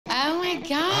my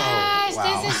gosh,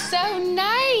 wow. this is so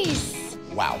nice.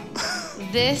 Wow.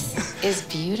 This is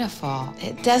beautiful.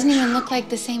 It doesn't even look like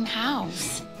the same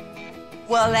house.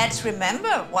 Well, let's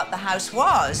remember what the house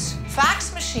was.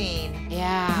 Fax machine.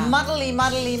 Yeah.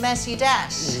 Muddly, messy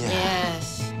desk. Yeah.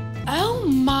 Yes. Oh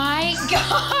my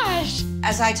gosh.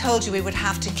 As I told you, we would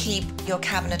have to keep your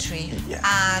cabinetry. Yeah.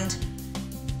 And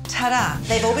ta-da,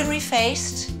 they've all been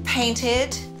refaced,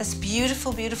 painted, this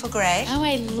beautiful, beautiful gray. Oh,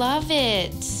 I love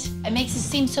it. It makes it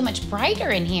seem so much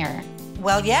brighter in here.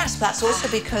 Well, yes, that's also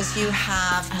because you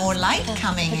have more light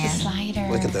coming Look at the in.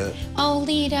 slider. Look at that. Oh,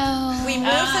 Lido. We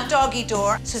moved the doggy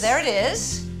door, so there it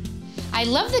is. I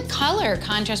love the color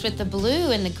contrast with the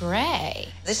blue and the gray.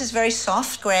 This is very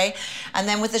soft gray, and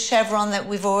then with the chevron that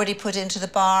we've already put into the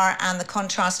bar and the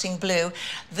contrasting blue,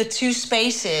 the two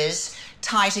spaces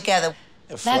tie together.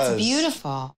 It That's flows. beautiful.